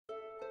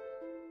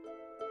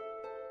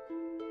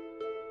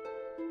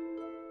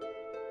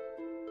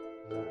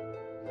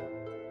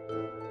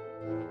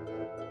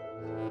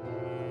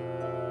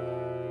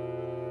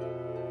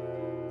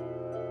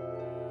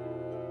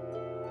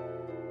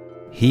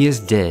He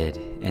is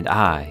dead, and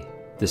I,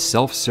 the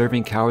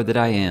self-serving coward that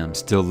I am,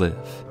 still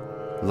live.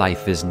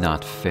 Life is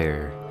not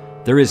fair.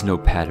 There is no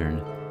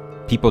pattern.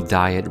 People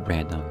die at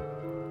random.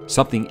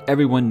 Something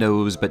everyone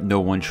knows but no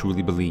one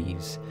truly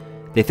believes.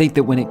 They think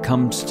that when it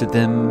comes to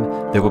them,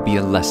 there will be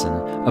a lesson,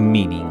 a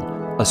meaning,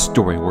 a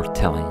story worth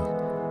telling.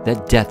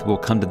 That death will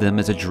come to them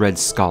as a dread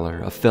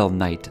scholar, a fell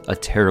knight, a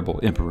terrible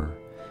emperor.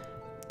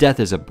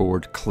 Death is a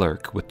bored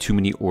clerk with too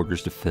many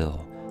orders to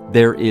fill.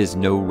 There is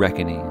no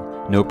reckoning,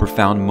 no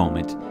profound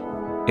moment.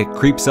 It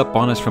creeps up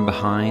on us from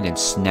behind and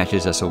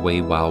snatches us away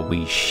while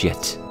we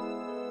shit.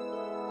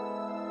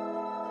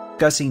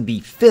 Discussing the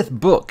 5th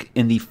book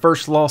in the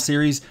First Law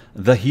series,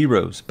 The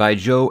Heroes by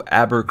Joe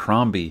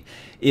Abercrombie.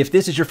 If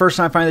this is your first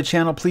time finding the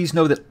channel, please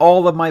know that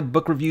all of my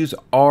book reviews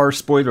are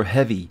spoiler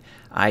heavy.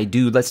 I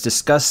do Let's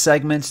Discuss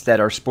segments that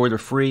are spoiler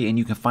free, and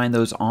you can find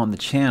those on the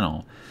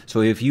channel.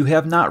 So if you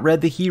have not read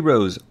The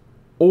Heroes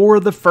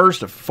or the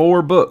first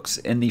 4 books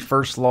in the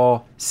First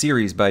Law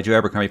series by Joe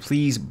Abercrombie,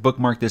 please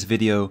bookmark this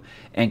video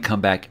and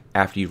come back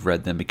after you've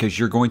read them, because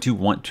you're going to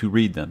want to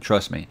read them,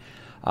 trust me.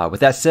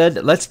 With that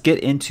said, let's get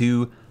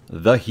into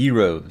The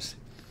Heroes.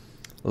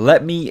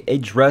 Let me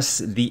address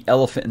the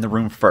elephant in the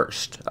room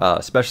first,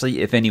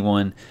 especially if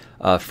anyone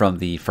from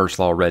the First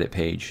Law Reddit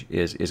page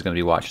is going to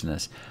be watching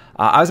this.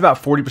 I was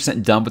about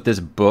 40% done with this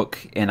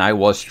book, and I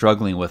was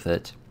struggling with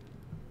it.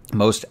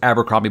 Most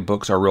Abercrombie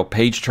books are real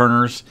page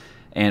turners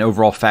and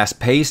overall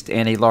fast-paced,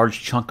 and a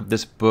large chunk of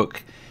this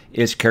book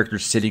is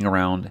characters sitting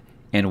around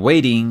and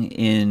waiting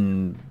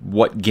in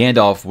what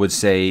Gandalf would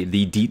say,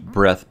 the deep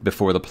breath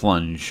before the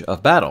plunge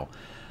of battle.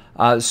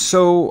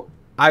 So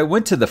I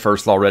went to the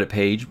First Law Reddit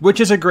page, which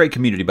is a great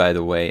community, by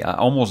the way.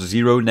 Almost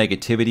zero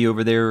negativity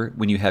over there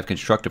when you have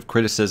constructive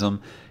criticism.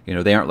 You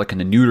know, they aren't looking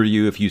to neuter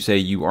you if you say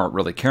you aren't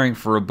really caring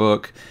for a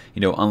book.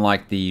 You know,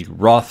 unlike the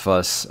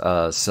Rothfuss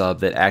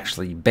sub that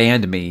actually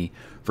banned me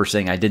for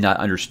saying I did not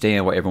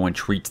understand why everyone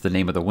treats The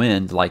Name of the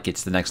Wind like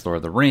it's the next Lord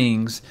of the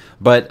Rings.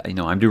 But, you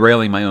know, I'm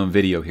derailing my own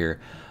video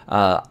here.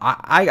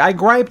 I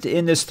griped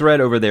in this thread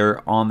over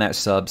there on that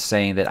sub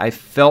saying that I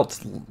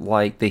felt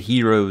like The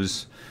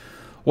Heroes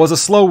was a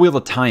slow wheel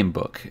of time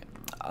book.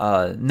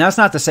 That's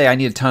not to say I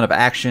need a ton of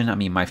action. I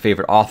mean, my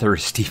favorite author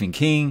is Stephen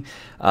King.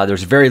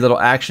 There's very little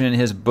action in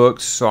his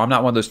books, so I'm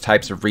not one of those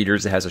types of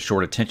readers that has a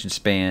short attention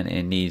span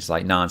and needs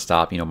like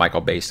nonstop, you know,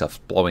 Michael Bay stuff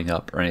blowing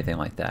up or anything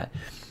like that.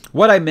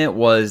 What I meant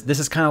was, this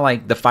is kind of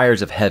like The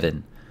Fires of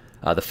Heaven,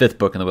 the 5th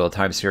book in the Wheel of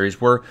Time series,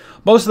 where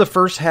most of the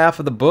first half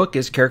of the book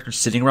is characters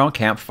sitting around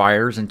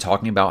campfires and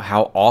talking about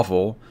how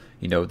awful,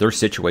 you know, their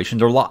situation,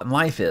 their lot in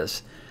life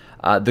is.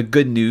 The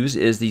good news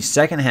is the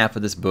second half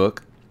of this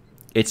book,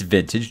 it's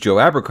vintage Joe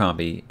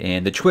Abercrombie,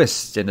 and the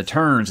twists and the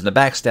turns and the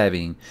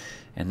backstabbing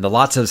and the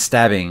lots of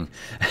stabbing,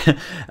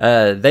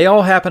 they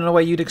all happen in a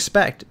way you'd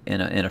expect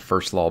in a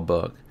First Law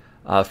book.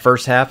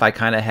 First half, I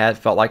kind of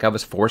felt like I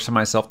was forcing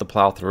myself to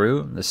plow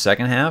through. The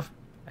second half,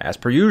 as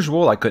per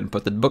usual, I couldn't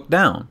put the book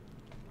down.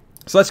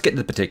 So let's get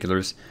into the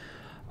particulars.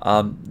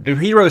 The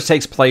Heroes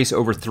takes place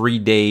over 3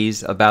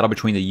 days, a battle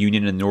between the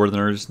Union and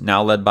Northerners,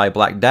 now led by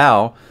Black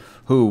Dow,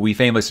 who we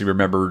famously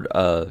remembered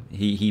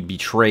he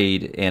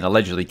betrayed and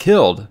allegedly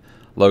killed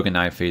Logan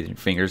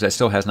Nightfingers. That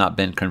still has not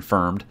been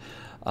confirmed.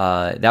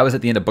 That was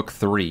at the end of book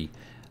 3.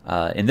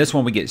 In this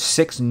one, we get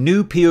 6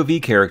 new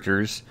POV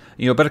characters,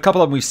 you know, but a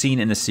couple of them we've seen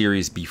in the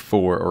series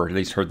before, or at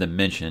least heard them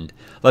mentioned.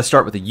 Let's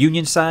start with the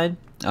Union side.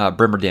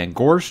 Brimmer Dan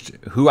Gorst,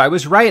 who I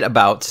was right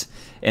about,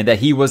 and that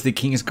he was the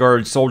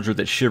Kingsguard soldier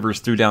that Shivers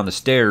threw down the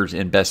stairs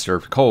in Best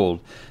Served Cold.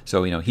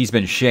 So, you know, he's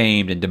been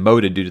shamed and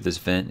demoted due to this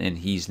event, and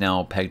he's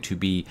now pegged to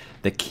be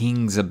the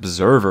King's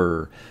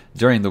Observer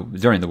during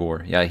the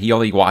war. Yeah, he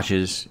only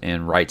watches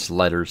and writes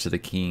letters to the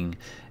King,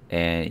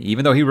 and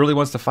even though he really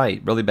wants to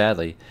fight really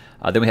badly.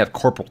 Then we have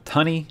Corporal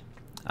Tunney.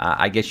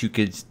 I guess you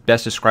could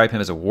best describe him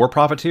as a war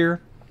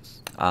profiteer.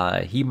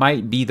 He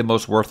might be the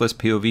most worthless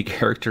POV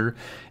character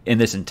in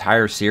this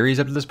entire series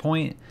up to this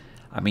point.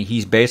 I mean,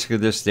 he's basically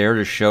just there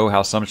to show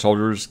how some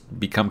soldiers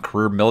become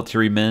career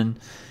military men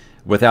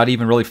without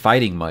even really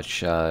fighting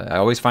much.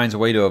 Always finds a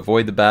way to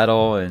avoid the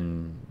battle,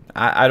 and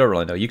I don't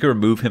really know. You could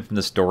remove him from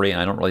the story,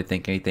 and I don't really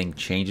think anything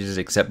changes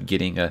except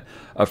getting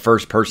a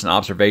first-person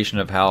observation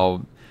of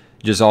how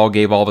Jazal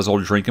gave all of his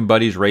old drinking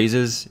buddies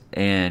raises,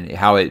 and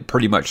how it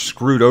pretty much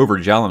screwed over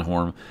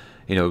Jallenhorn,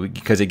 you know,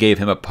 because it gave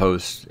him a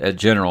post as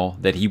general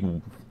that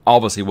he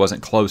obviously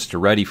wasn't close to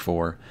ready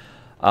for.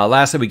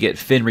 Lastly, we get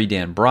Fenry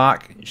Dan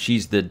Brock.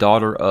 She's the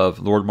daughter of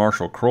Lord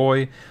Marshal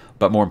Croy,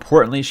 but more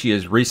importantly, she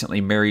is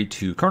recently married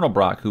to Colonel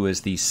Brock, who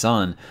is the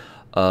son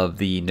of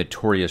the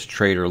notorious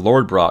traitor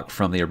Lord Brock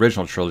from the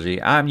original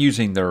trilogy. I'm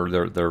using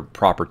their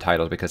proper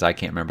titles because I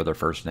can't remember their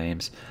first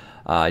names.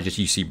 Just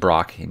you see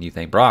Brock and you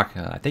think Brock.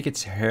 I think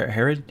it's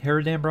Herod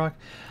Dan Brock.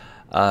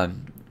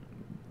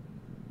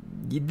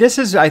 This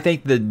is, I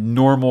think, the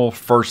normal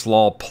First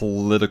Law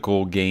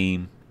political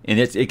game, and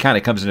it kind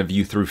of comes into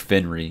view through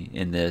Fenry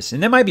in this.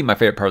 And that might be my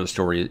favorite part of the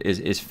story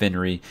is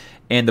Fenry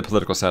and the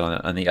political side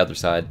on the other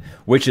side,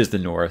 which is the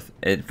North.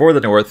 And for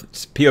the North,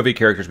 POV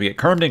characters, we get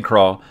Kermden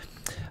Craw.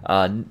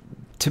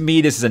 to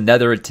me, this is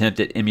another attempt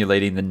at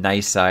emulating the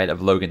nice side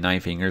of Logan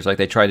Ninefingers, like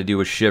they tried to do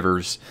with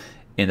Shivers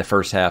in the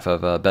first half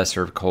of Best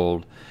Served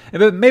Cold.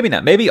 But maybe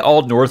not. Maybe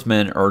all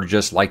Northmen are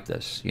just like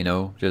this, you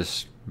know,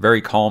 just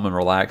very calm and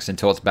relaxed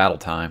until it's battle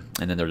time,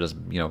 and then they're just,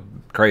 you know,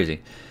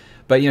 crazy.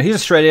 But, you know, he's a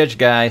straight-edge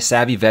guy,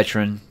 savvy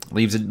veteran,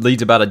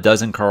 leads about a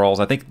dozen Carls.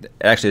 I think,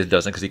 actually, a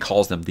dozen, because he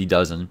calls them the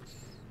dozen.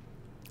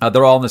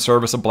 They're all in the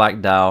service of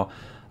Black Dow.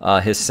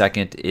 His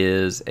second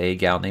is a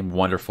gal named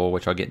Wonderful,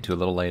 which I'll get into a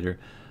little later.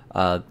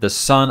 The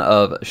son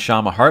of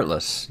Shama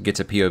Heartless gets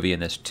a POV in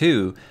this,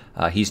 too.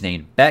 He's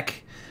named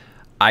Beck.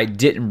 I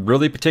didn't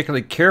really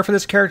particularly care for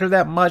this character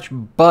that much,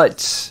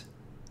 but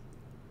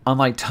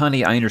unlike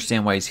Tunney, I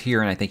understand why he's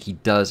here, and I think he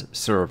does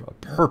serve a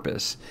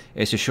purpose.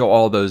 It's to show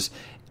all those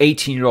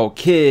 18-year-old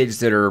kids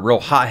that are real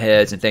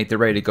hotheads and think they're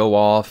ready to go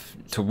off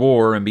to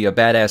war and be a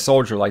badass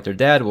soldier like their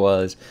dad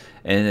was,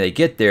 and then they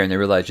get there and they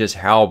realize just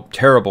how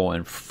terrible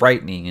and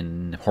frightening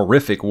and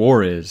horrific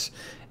war is,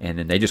 and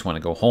then they just want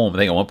to go home. I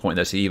think at one point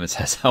he even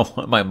says, "I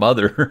want my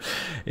mother,"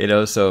 you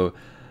know. So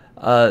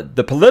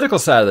the political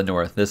side of the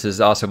North, this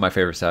is also my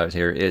favorite side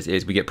here,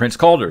 is we get Prince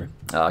Calder,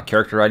 a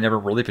character I never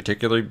really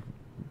particularly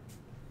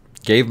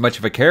gave much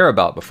of a care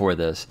about before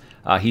this.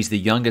 He's the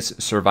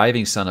youngest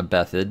surviving son of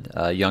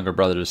Bethid, younger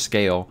brother to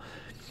Scale.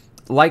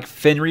 Like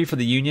Fenry for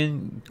the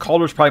Union,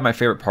 Calder's probably my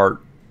favorite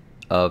part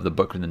of the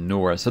book from the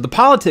North. So the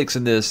politics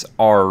in this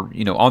are,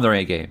 you know, on their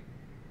A game.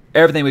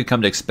 Everything we've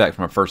come to expect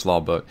from a First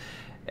Law book.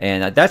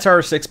 And that's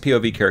our 6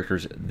 POV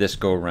characters this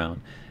go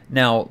around.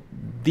 Now,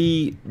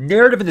 the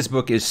narrative in this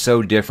book is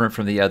so different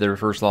from the other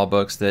First Law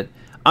books that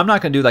I'm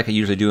not going to do like I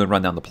usually do and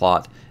run down the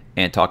plot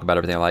and talk about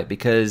everything I like,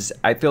 because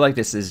I feel like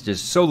this is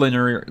just so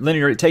linear.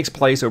 It takes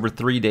place over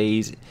 3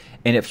 days,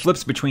 and it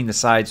flips between the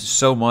sides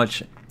so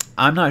much.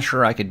 I'm not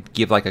sure I could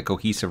give like a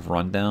cohesive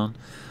rundown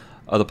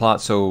of the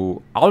plot,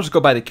 so I'll just go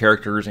by the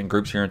characters and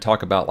groups here and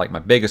talk about like my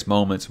biggest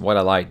moments, what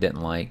I liked, didn't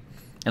like.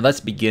 And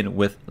let's begin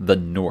with the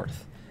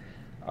North.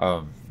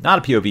 Not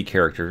a POV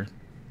character,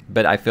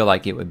 but I feel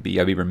like I'd be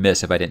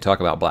remiss if I didn't talk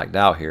about Black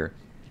Dow here.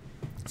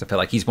 So I feel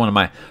like he's one of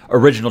my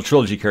original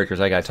trilogy characters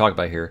I got to talk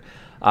about here.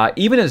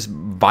 Even as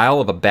vile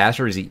of a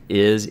bastard as he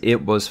is,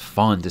 it was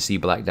fun to see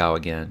Black Dow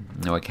again.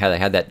 You know, it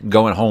had that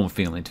going home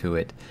feeling to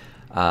it.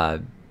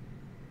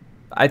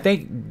 I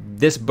think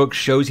this book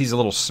shows he's a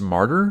little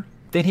smarter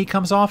than he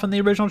comes off in the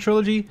original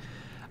trilogy.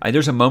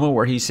 There's a moment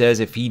where he says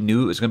if he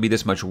knew it was going to be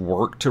this much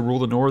work to rule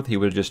the North, he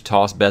would have just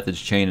tossed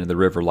Bethid's chain into the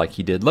river like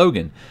he did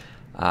Logan.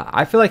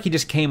 I feel like he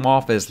just came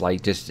off as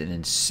like just an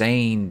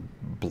insane,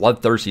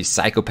 bloodthirsty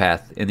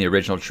psychopath in the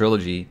original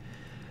trilogy.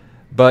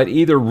 But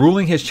either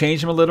ruling has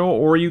changed him a little,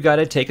 or you got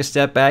to take a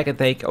step back and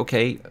think,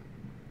 okay,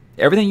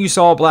 everything you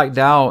saw Black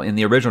Dow in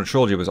the original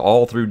trilogy was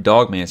all through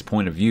Dogman's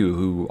point of view,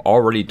 who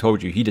already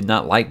told you he did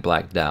not like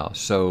Black Dow.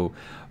 So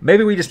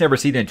maybe we just never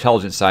see the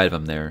intelligent side of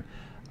him there.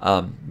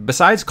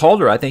 Besides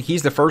Calder, I think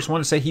he's the first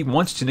one to say he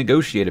wants to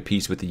negotiate a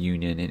peace with the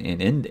Union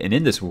and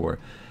end this war.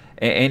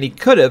 And he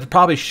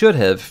probably should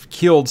have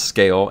killed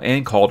Scale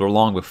and Calder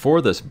long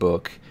before this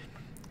book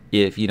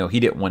if, you know, he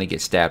didn't want to get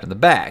stabbed in the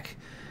back.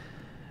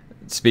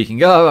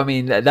 Speaking of, I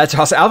mean, that's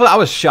how I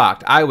was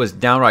shocked. I was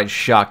downright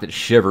shocked that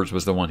Shivers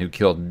was the one who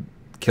killed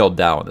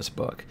Dow in this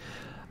book.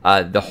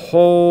 The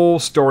whole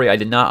story, I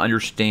did not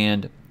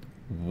understand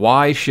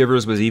why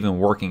Shivers was even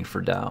working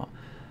for Dow.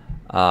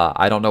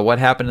 I don't know what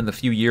happened in the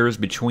few years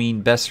between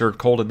Best Served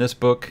Cold and this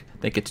book. I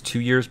think it's 2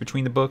 years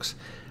between the books.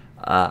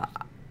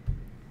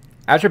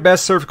 After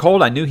Best Served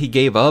Cold, I knew he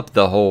gave up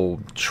the whole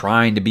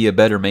trying to be a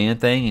better man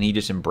thing, and he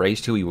just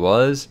embraced who he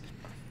was.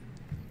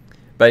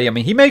 But, I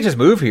mean, he makes his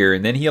move here,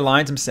 and then he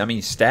aligns himself. I mean,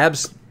 he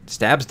stabs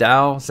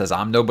Dow, says,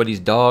 "I'm nobody's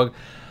dog."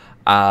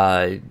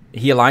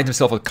 He aligns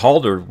himself with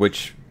Calder,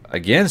 which,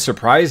 again,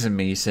 surprises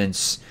me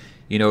since,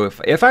 you know,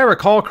 if I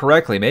recall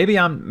correctly, maybe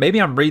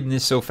I'm reading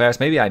this so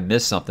fast, maybe I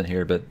missed something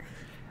here, but,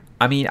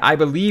 I mean, I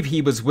believe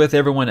he was with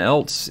everyone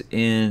else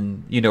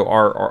in, you know,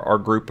 our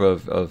group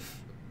of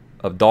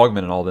Dogmen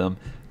and all them,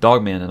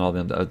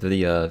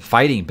 the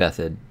fighting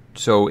Bethid.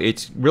 So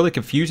it's really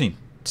confusing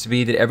to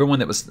me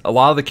that a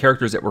lot of the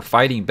characters that were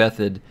fighting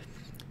Bethid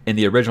in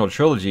the original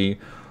trilogy,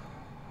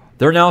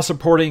 they're now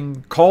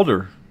supporting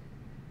Calder.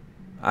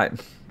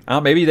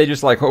 Maybe they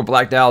just like, oh,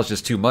 Black Dow is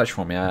just too much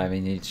for me. I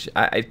mean,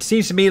 it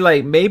seems to me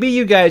like maybe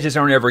you guys just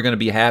aren't ever going to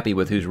be happy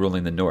with who's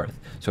ruling the North.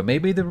 So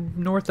maybe the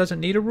North doesn't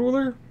need a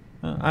ruler?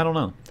 I don't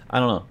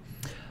know.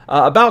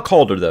 About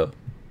Calder, though.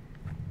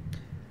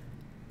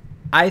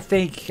 I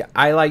think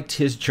I liked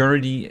his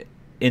journey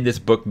in this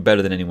book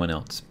better than anyone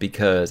else,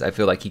 because I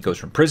feel like he goes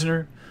from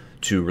prisoner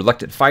to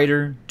reluctant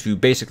fighter to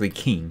basically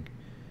king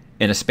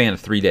in a span of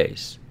 3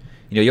 days.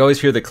 You know, you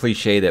always hear the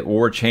cliche that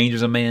war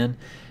changes a man,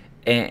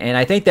 and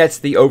I think that's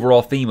the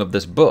overall theme of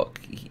this book.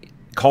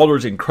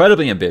 Calder's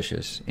incredibly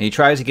ambitious, and he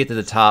tries to get to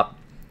the top,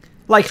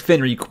 like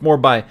Fenry, more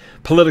by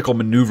political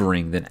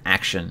maneuvering than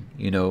action,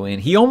 you know,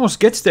 and he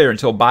almost gets there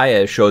until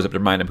Baez shows up to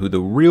remind him who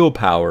the real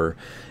power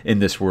in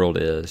this world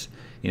is.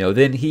 You know,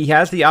 then he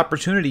has the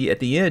opportunity at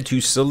the end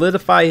to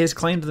solidify his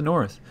claim to the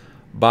North.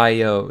 by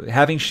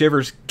having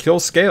Shivers kill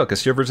Scale,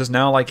 because Shivers is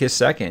now like his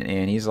second,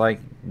 and he's like,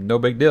 no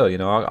big deal, you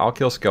know, I'll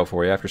kill Scale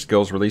for you after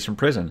Scale's released from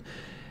prison.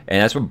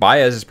 And that's what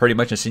Baez has pretty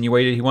much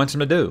insinuated he wants him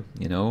to do.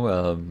 You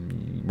know,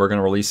 we're going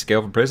to release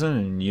Scale from prison,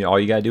 and all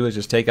you got to do is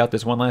just take out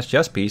this one last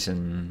chess piece,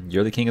 and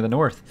you're the king of the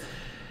North.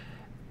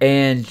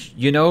 And,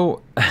 you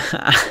know,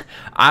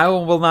 I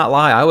will not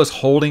lie, I was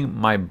holding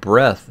my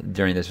breath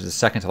during this. It was the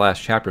second to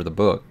last chapter of the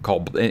book.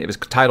 It was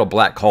titled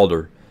Black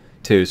Calder,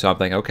 too. So I'm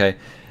thinking, okay,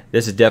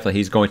 this is definitely,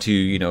 he's going to,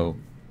 you know,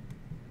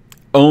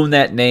 own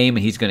that name,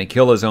 and he's going to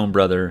kill his own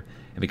brother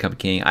and become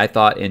king. I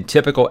thought, in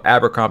typical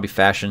Abercrombie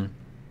fashion,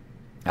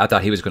 I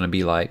thought he was going to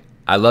be like,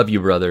 I love you,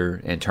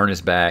 brother, and turn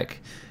his back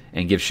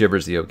and give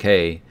Shivers the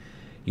okay.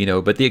 You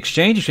know, but the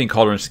exchange between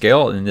Calder and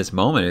Scale in this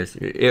moment,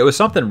 it was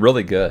something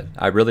really good.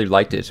 I really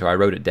liked it, so I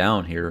wrote it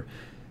down here.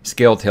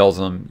 Scale tells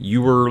him,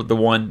 you were the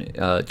one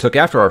took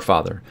after our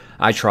father.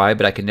 I tried,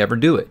 but I could never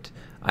do it.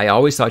 I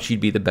always thought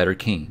you'd be the better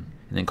king.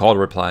 And then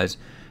Calder replies,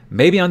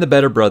 maybe I'm the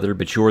better brother,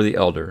 but you're the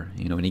elder.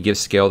 You know, and he gives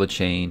Scale the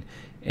chain.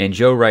 And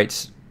Joe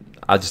writes,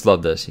 I just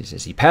love this. He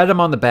says, he patted him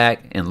on the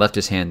back and left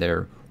his hand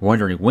there,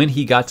 wondering when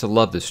he got to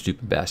love this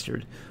stupid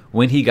bastard,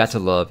 when he got to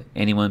love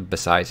anyone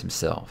besides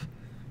himself.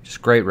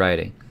 Just great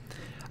writing.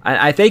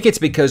 I think it's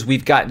because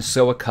we've gotten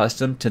so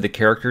accustomed to the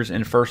characters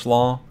in First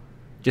Law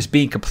just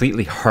being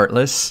completely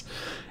heartless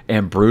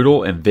and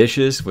brutal and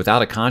vicious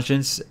without a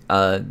conscience,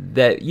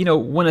 that, you know,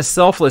 when a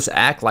selfless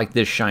act like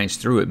this shines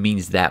through, it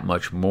means that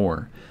much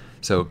more.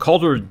 So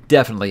Calder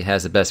definitely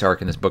has the best arc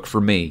in this book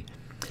for me.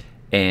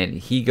 And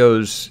he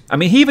goes, I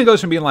mean, he even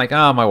goes from being like,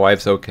 oh, my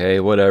wife's okay,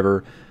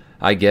 whatever,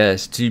 I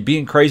guess, to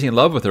being crazy in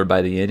love with her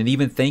by the end, and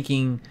even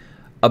thinking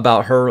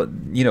about her,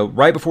 you know,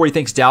 right before he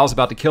thinks Dow's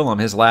about to kill him,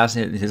 his last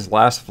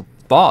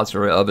thoughts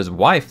are of his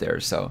wife there.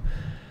 So,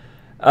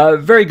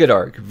 very good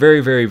arc,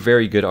 very, very,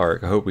 very good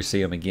arc. I hope we see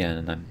him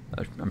again, and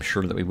I'm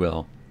sure that we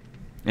will,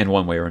 in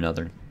one way or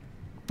another.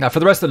 Now,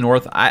 for the rest of the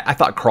North, I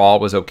thought Crawl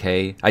was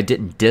okay. I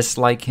didn't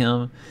dislike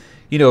him,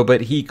 you know,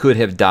 but he could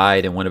have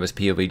died in one of his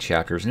POV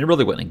chapters, and it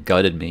really wouldn't have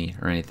gutted me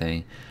or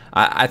anything.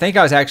 I think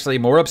I was actually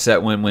more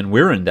upset when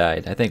Wirren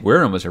died. I think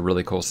Wirren was a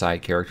really cool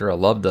side character. I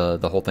loved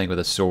the whole thing with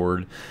the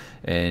sword.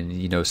 And,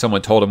 you know,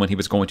 someone told him when he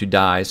was going to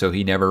die, so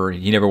he never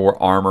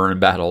wore armor in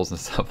battles and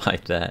stuff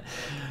like that.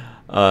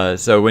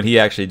 So when he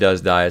actually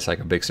does die, it's like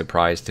a big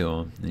surprise to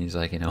him. And he's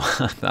like, you know,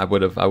 I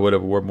would have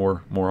wore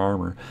more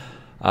armor.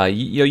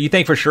 You know, you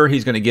think for sure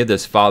he's going to give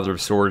this Father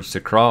of Swords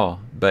to Crawl,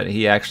 but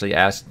he actually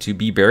asked to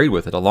be buried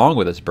with it along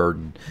with his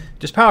burden.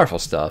 Just powerful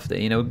stuff. That,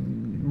 you know,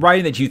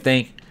 writing that you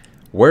think,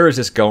 where is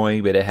this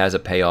going? But it has a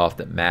payoff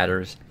that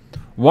matters.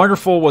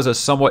 Wonderful was a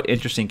somewhat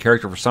interesting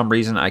character. For some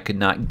reason, I could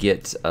not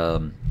get.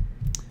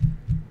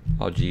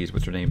 Oh, geez,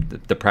 what's her name?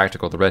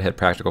 The redhead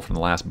practical from the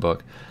last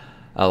book,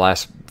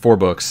 last 4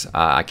 books.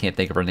 I can't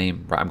think of her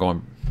name. I'm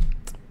going,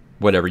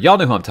 whatever. Y'all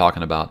know who I'm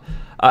talking about.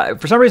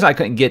 For some reason, I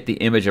couldn't get the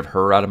image of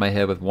her out of my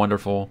head with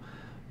Wonderful,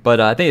 but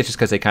I think it's just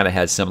because they kind of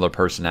had similar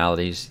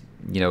personalities.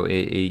 You know,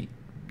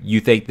 you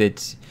think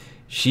that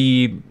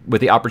she,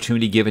 with the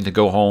opportunity given to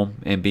go home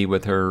and be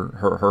with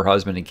her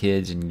husband and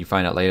kids, and you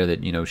find out later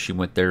that, you know, she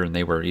went there and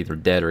they were either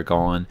dead or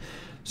gone.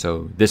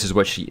 So this is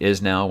what she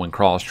is now when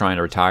Crawl's trying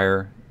to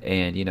retire.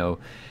 And, you know,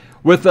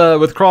 with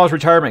Crawl's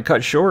retirement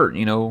cut short,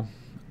 you know,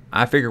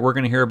 I figure we're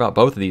going to hear about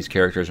both of these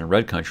characters in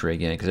Red Country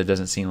again, because it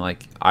doesn't seem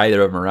like either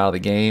of them are out of the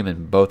game,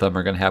 and both of them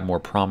are going to have more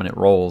prominent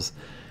roles.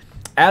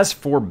 As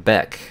for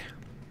Beck,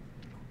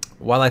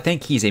 while I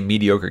think he's a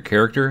mediocre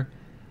character,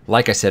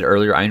 like I said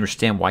earlier, I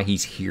understand why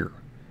he's here,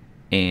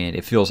 and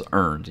it feels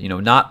earned. You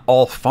know, not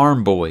all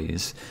farm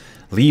boys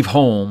leave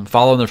home,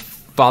 follow in their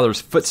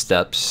father's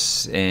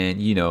footsteps, and,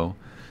 you know,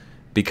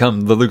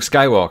 become the Luke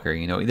Skywalker.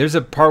 You know, there's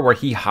a part where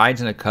he hides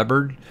in a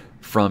cupboard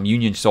from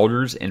Union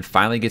soldiers and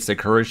finally gets the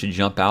courage to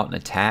jump out and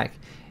attack,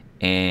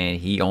 and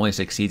he only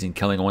succeeds in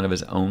killing one of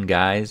his own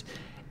guys.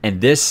 And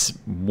this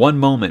one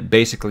moment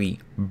basically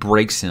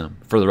breaks him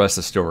for the rest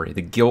of the story.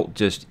 The guilt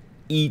just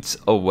eats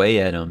away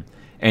at him,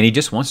 and he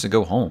just wants to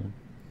go home.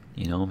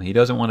 You know, he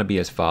doesn't want to be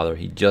his father.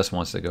 He just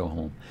wants to go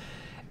home.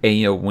 And,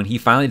 you know, when he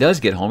finally does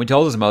get home, he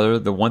tells his mother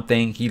the one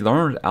thing he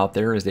learned out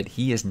there is that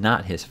he is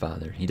not his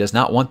father. He does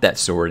not want that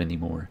sword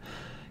anymore.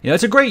 You know,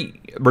 it's a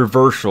great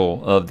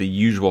reversal of the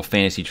usual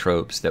fantasy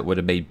tropes that would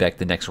have made Beck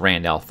the next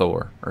Randall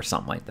Thor or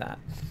something like that.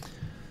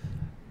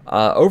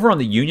 Over on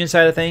the Union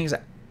side of things,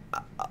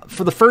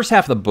 for the first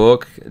half of the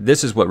book,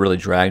 this is what really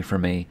dragged for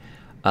me.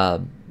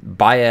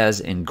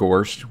 Baez and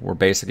Gorst were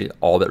basically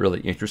all that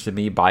really interested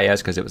me.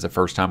 Baez, because it was the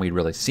first time we'd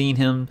really seen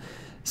him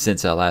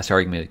since Last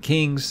Argument of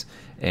Kings.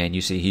 And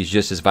you see he's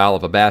just as vile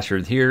of a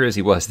bastard here as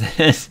he was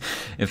then.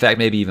 In fact,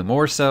 maybe even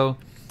more so.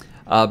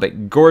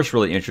 But Gorst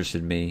really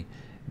interested me.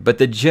 But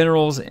the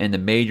generals and the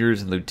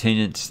majors and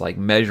lieutenants, like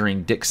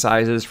measuring dick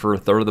sizes for a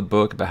third of the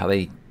book, about how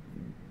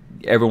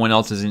everyone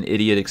else is an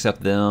idiot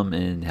except them,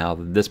 and how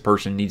this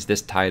person needs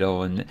this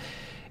title, and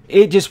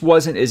it just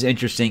wasn't as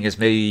interesting as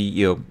maybe,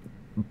 you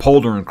know,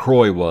 Polder and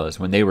Croy was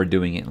when they were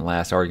doing it in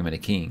Last Argument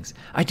of Kings.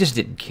 I just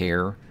didn't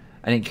care.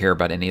 I didn't care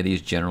about any of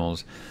these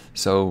generals.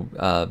 So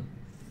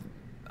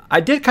I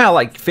did kind of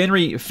like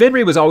Fenry.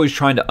 Fenry was always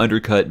trying to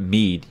undercut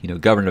Meade,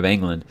 governor of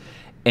England,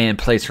 and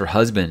place her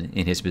husband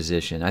in his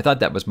position. I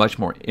thought that was much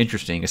more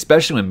interesting,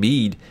 especially when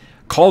Meade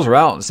calls her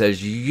out and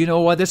says, you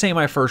know what, this ain't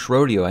my first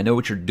rodeo. I know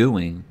what you're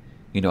doing.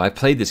 I've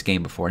played this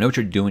game before. I know what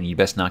you're doing. You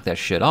best knock that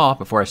shit off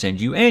before I send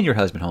you and your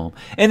husband home.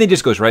 And then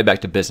just goes right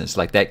back to business.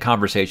 Like that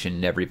conversation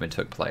never even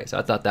took place.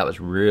 I thought that was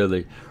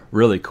really,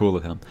 really cool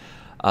of him.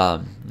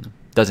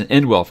 Doesn't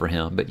end well for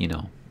him, but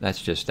that's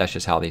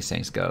just how these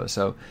things go.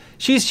 So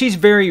she's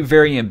very,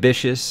 very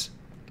ambitious,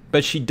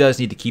 but she does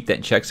need to keep that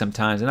in check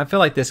sometimes. And I feel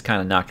like this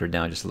kind of knocked her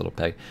down just a little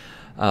peg.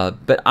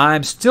 But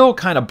I'm still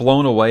kind of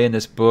blown away in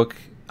this book.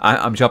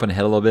 I'm jumping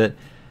ahead a little bit.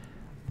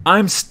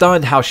 I'm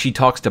stunned how she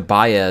talks to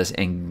Baez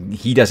and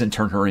he doesn't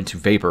turn her into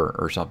vapor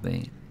or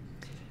something.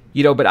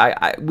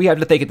 But we have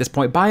to think at this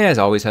point, Baez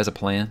always has a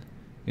plan,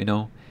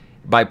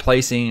 by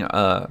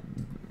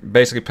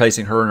basically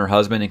placing her and her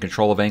husband in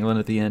control of England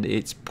at the end.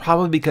 It's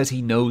probably because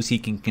he knows he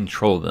can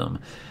control them.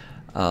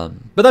 But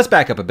let's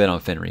back up a bit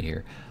on Fenry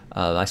here.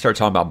 I start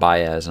talking about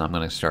Baez and I'm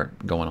going to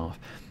start going off.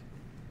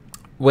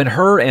 When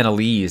her and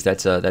Elise,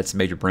 that's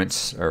Major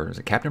Brent's, or is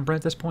it Captain Brent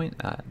at this point?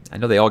 I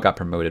know they all got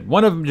promoted.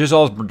 One of them,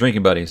 Giselle's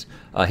drinking buddies,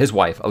 his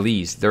wife,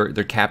 Elise, they're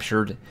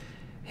captured.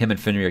 Him and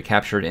Fenry are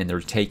captured, and they're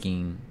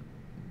taking...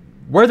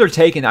 Where they're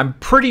taken, I'm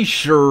pretty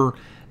sure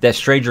that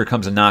Stranger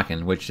Comes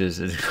a-Knockin', which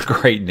is a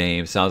great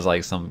name. Sounds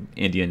like some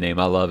Indian name.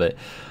 I love it.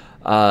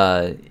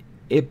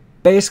 It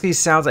basically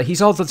sounds like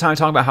he's all the time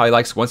talking about how he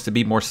wants to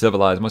be more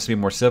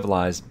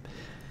civilized,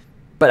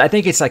 But I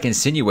think it's like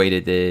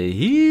insinuated that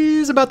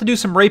he's about to do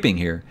some raping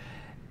here.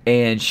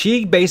 And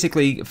she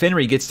basically,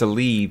 Fenry gets to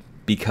leave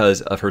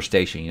because of her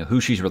station,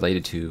 who she's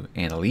related to.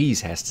 And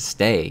Elise has to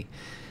stay.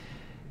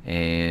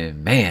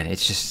 And man,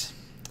 it's just,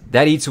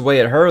 that eats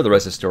away at her the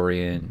rest of the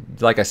story. And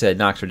like I said,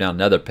 knocks her down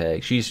another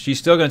peg. She's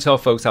still going to tell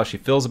folks how she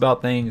feels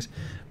about things.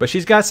 But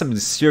she's got some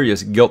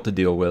serious guilt to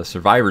deal with,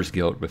 survivor's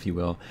guilt, if you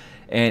will.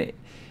 And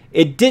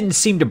it didn't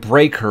seem to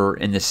break her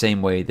in the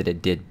same way that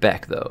it did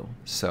Beck, though.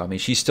 So, I mean,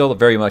 she's still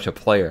very much a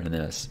player in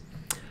this.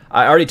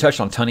 I already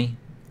touched on Tunney.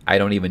 I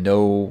don't even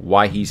know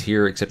why he's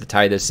here except to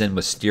tie this in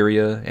with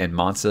Styria and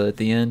Mansa at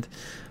the end.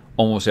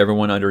 Almost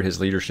everyone under his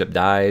leadership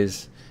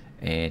dies,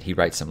 and he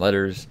writes some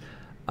letters.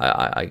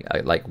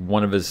 I like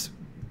one of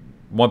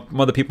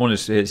the people in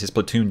his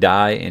platoon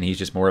die, and he's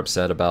just more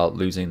upset about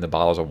losing the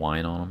bottles of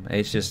wine on him.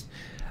 It's just,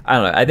 I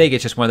don't know. I think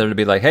it's just one of them to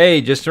be like,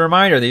 hey, just a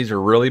reminder, these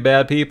are really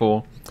bad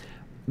people.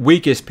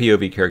 Weakest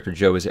POV character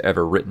Joe has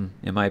ever written,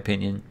 in my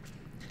opinion.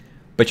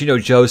 But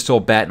Joe's still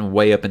batting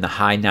way up in the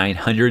high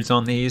 900s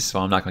on these, so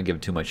I'm not going to give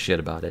him too much shit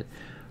about it.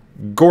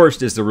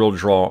 Gorst is the real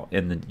draw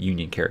in the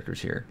Union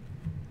characters here.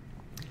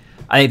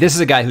 I think this is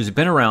a guy who's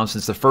been around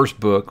since the first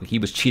book. He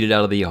was cheated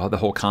out of the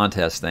whole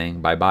contest thing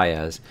by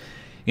Baez.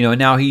 And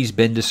now he's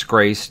been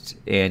disgraced,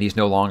 and he's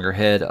no longer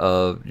head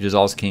of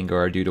Giselle's King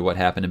Guard due to what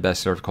happened in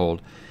Best Served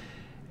Cold.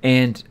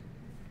 And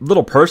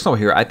little personal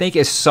here, I think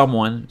as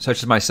someone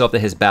such as myself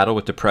that has battled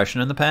with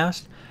depression in the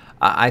past,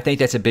 I think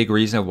that's a big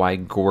reason why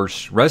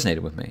Gorst resonated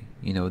with me.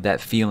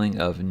 That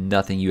feeling of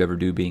nothing you ever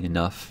do being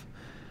enough.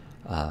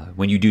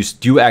 When you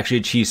do actually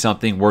achieve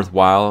something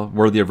worthwhile,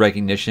 worthy of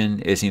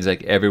recognition, it seems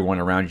like everyone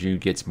around you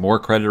gets more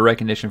credit or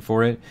recognition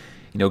for it.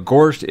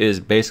 Gorst is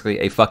basically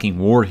a fucking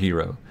war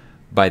hero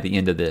by the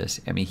end of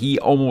this. I mean, he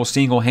almost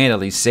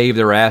single-handedly saved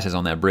their asses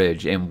on that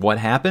bridge. And what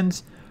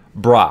happens?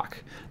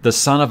 Brock, the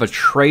son of a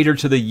traitor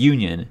to the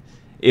Union,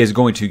 is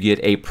going to get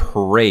a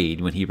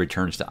parade when he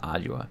returns to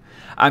Adua.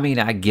 I mean,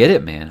 I get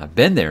it, man. I've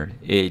been there.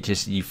 It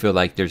just, you feel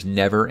like there's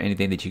never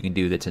anything that you can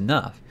do that's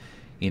enough.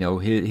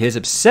 His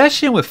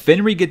obsession with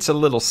Fenry gets a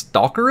little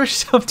stalkerish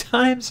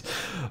sometimes,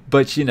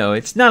 but,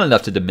 it's not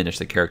enough to diminish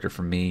the character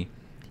for me.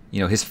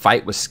 His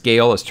fight with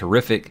Scale is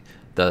terrific.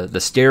 The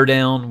stare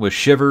down with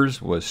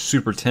Shivers was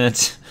super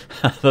tense.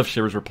 I love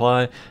Shivers'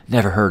 reply.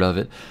 Never heard of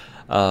it.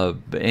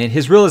 And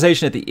his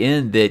realization at the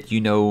end that,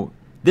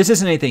 this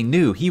isn't anything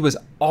new. He was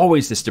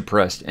always this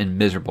depressed and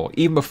miserable,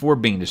 even before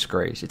being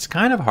disgraced. It's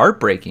kind of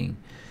heartbreaking.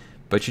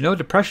 But,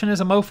 depression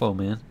is a mofo,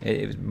 man.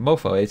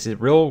 It's a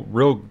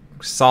real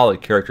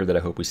solid character that I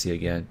hope we see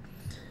again.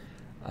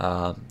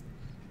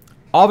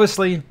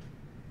 Obviously,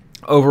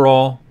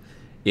 overall,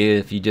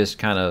 if you just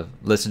kind of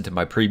listen to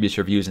my previous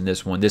reviews in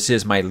this one, this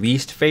is my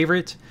least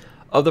favorite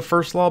of the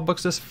First Law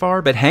books this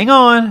far. But hang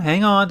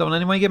on. Don't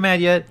anyone get mad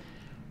yet.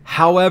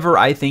 However,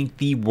 I think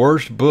the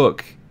worst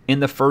book in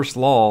the First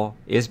Law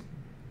is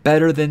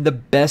better than the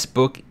best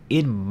book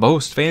in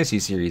most fantasy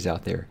series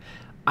out there.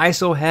 I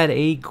still had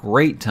a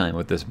great time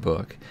with this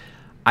book.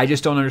 I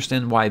just don't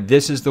understand why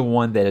this is the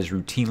one that is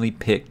routinely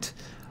picked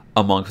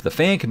amongst the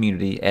fan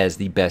community as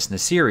the best in the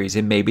series.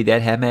 And maybe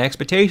that had my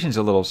expectations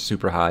a little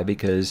super high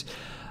because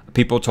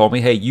people told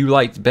me, hey, you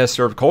liked Best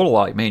Served Cold a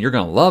lot. Man, you're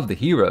going to love the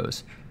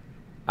heroes.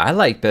 I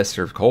like Best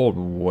Served Cold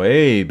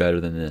way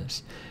better than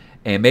this.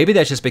 And maybe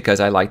that's just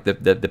because I like the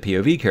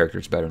POV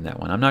characters better than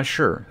that one. I'm not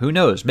sure. Who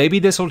knows? Maybe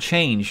this will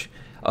change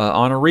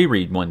on a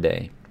reread one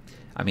day.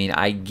 I mean,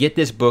 I get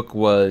this book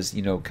was,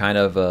 kind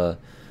of a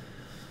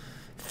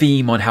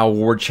theme on how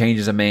Ward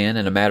changes a man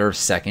in a matter of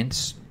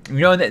seconds. You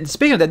know, and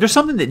speaking of that, there's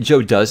something that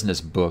Joe does in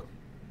this book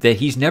that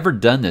he's never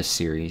done this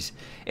series,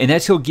 and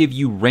that's he'll give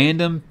you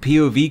random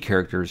POV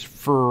characters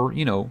for,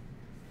 you know,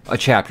 a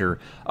chapter,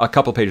 a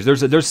couple of pages.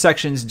 There's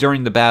sections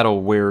during the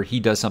battle where he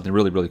does something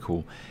really, really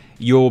cool.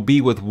 You'll be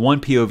with one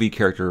POV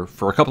character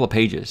for a couple of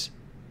pages,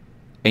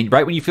 and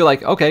right when you feel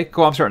like, okay,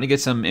 cool, I'm starting to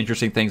get some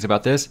interesting things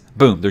about this,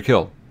 boom, they're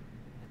killed.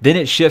 Then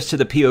it shifts to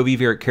the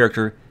POV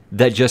character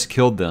that just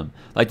killed them.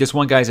 Like this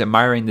one guy's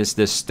admiring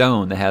this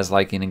stone that has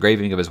like an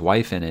engraving of his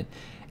wife in it,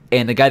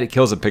 and the guy that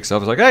kills him picks it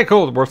up. It's like, hey,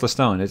 cool, worthless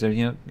stone. Is there,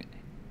 you know,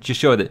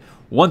 just show that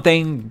one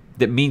thing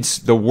that means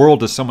the world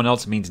to someone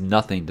else means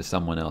nothing to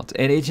someone else,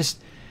 and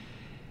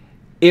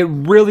it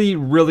really,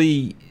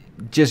 really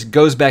just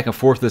goes back and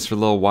forth this for a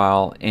little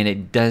while, and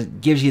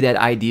it gives you that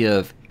idea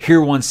of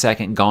here 1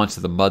 second, gone to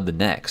the mud the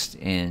next.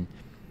 And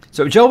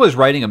so Joe was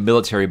writing a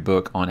military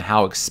book on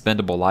how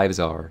expendable lives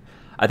are.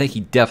 I think he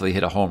definitely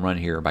hit a home run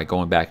here by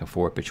going back and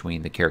forth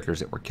between the characters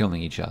that were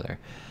killing each other.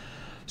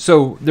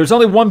 So there's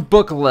only one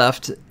book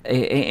left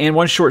and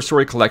one short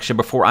story collection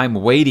before I'm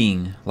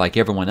waiting, like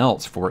everyone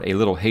else, for A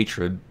Little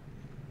Hatred.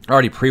 I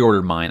already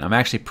pre-ordered mine. I'm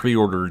actually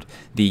pre-ordered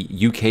the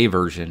UK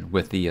version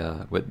with the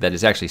that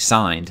is actually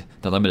signed,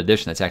 the limited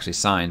edition that's actually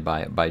signed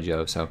by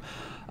Joe. So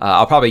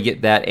I'll probably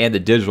get that and the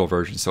digital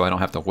version, so I don't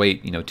have to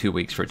wait 2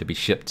 weeks for it to be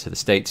shipped to the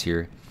States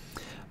here.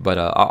 But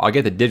I'll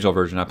get the digital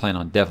version. I plan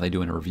on definitely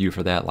doing a review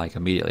for that like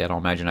immediately. I don't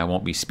imagine I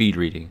won't be speed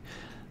reading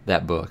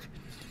that book.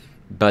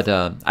 But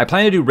I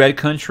plan to do Red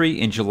Country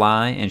in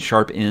July and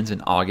Sharp Ends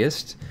in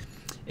August.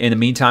 In the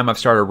meantime, I've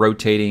started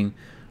rotating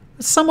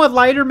somewhat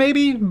lighter,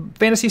 maybe,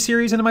 fantasy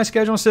series into my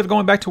schedule instead of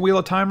going back to Wheel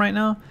of Time right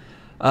now.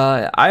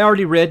 I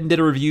already read and did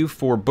a review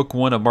for Book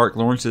 1 of Mark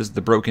Lawrence's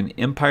The Broken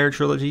Empire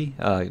trilogy,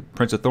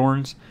 Prince of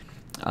Thorns.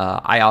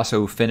 I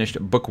also finished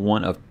Book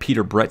 1 of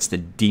Peter Brett's The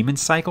Demon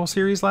Cycle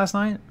series last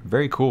night.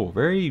 Very cool,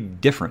 very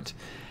different.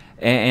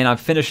 And I'm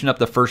finishing up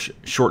the first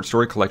short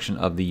story collection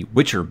of the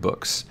Witcher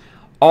books.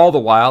 All the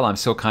while, I'm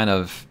still kind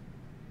of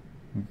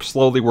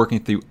slowly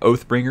working through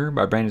Oathbringer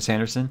by Brandon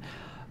Sanderson.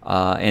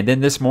 And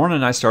then this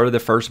morning, I started the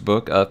first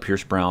book of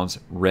Pierce Brown's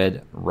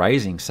Red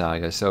Rising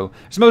saga. So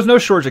there's no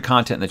shortage of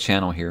content in the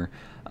channel here.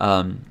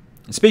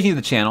 Speaking of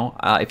the channel,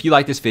 if you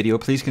like this video,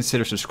 please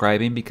consider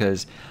subscribing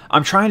because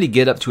I'm trying to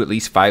get up to at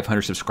least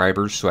 500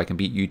 subscribers so I can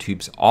beat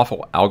YouTube's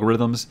awful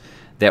algorithms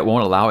that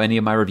won't allow any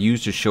of my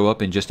reviews to show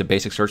up in just a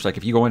basic search. Like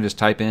if you go and just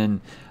type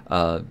in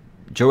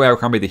Joe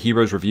Abercrombie, The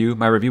Heroes Review,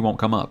 my review won't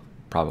come up,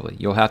 probably.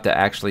 You'll have to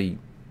actually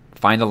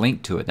find a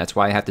link to it. That's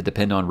why I have to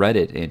depend on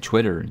Reddit and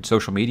Twitter and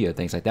social media,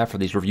 things like that, for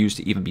these reviews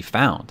to even be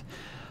found.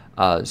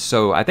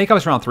 So I think I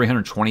was around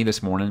 320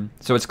 this morning.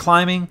 So it's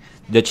climbing.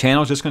 The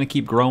channel is just going to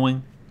keep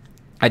growing.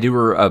 I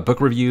do a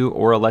book review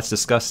or a Let's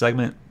Discuss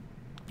segment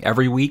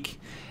every week.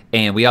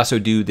 And we also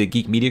do the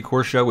Geek Media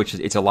Course show, which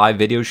is it's a live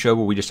video show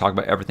where we just talk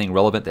about everything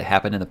relevant that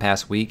happened in the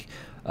past week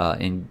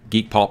in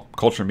geek pop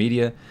culture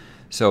media.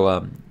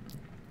 So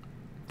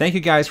thank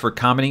you guys for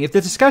commenting. If the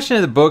discussion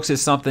of the books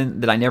is something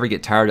that I never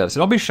get tired of, so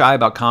don't be shy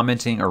about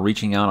commenting or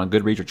reaching out on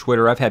Goodreads or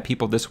Twitter. I've had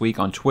people this week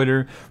on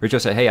Twitter reach out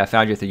and say, hey, I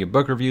found you through your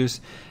book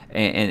reviews.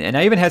 And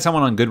I even had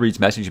someone on Goodreads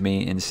message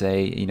me and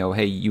say,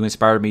 hey, you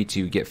inspired me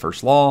to get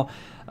First Law.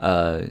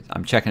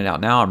 I'm checking it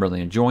out now. I'm really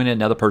enjoying it.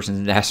 Another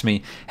person asked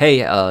me,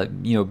 hey,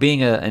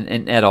 being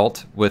an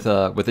adult with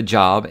a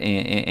job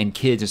and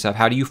kids and stuff,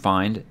 how do you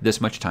find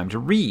this much time to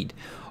read?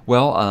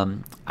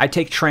 Well, I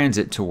take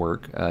transit to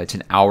work. It's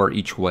an hour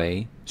each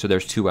way, so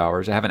there's 2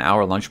 hours. I have an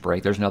hour lunch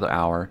break. There's another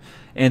hour,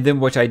 and then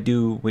what I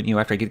do when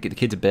after I get the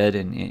kids to bed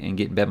and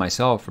get in bed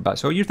myself for about.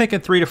 So you're thinking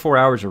 3 to 4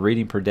 hours of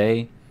reading per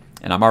day,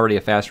 and I'm already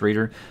a fast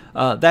reader.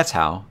 That's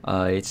how.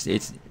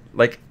 It's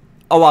like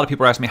a lot of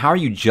people ask me, how are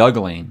you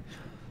juggling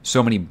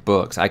so many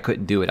books? I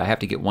couldn't do it. I have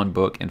to get one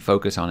book and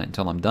focus on it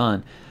until I'm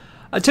done.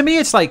 To me,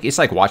 it's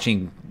like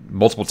watching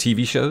multiple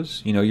TV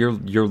shows.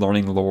 You're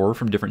learning lore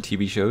from different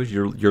TV shows.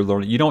 You're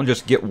learning. You don't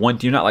just get one.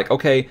 You're not like,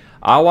 okay,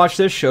 I'll watch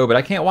this show, but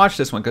I can't watch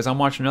this one because I'm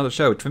watching another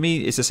show. For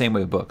me, it's the same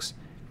way with books.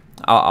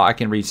 I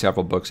can read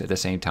several books at the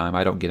same time.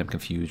 I don't get them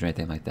confused or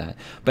anything like that.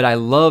 But I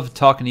love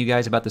talking to you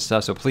guys about this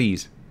stuff. So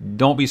please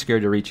don't be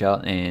scared to reach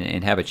out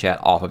and have a chat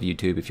off of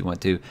YouTube if you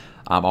want to.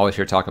 I'm always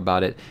here to talk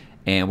about it.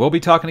 And we'll be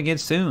talking again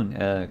soon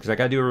because I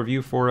got to do a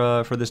review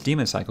for this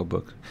Demon Cycle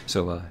book.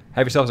 So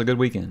have yourselves a good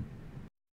weekend.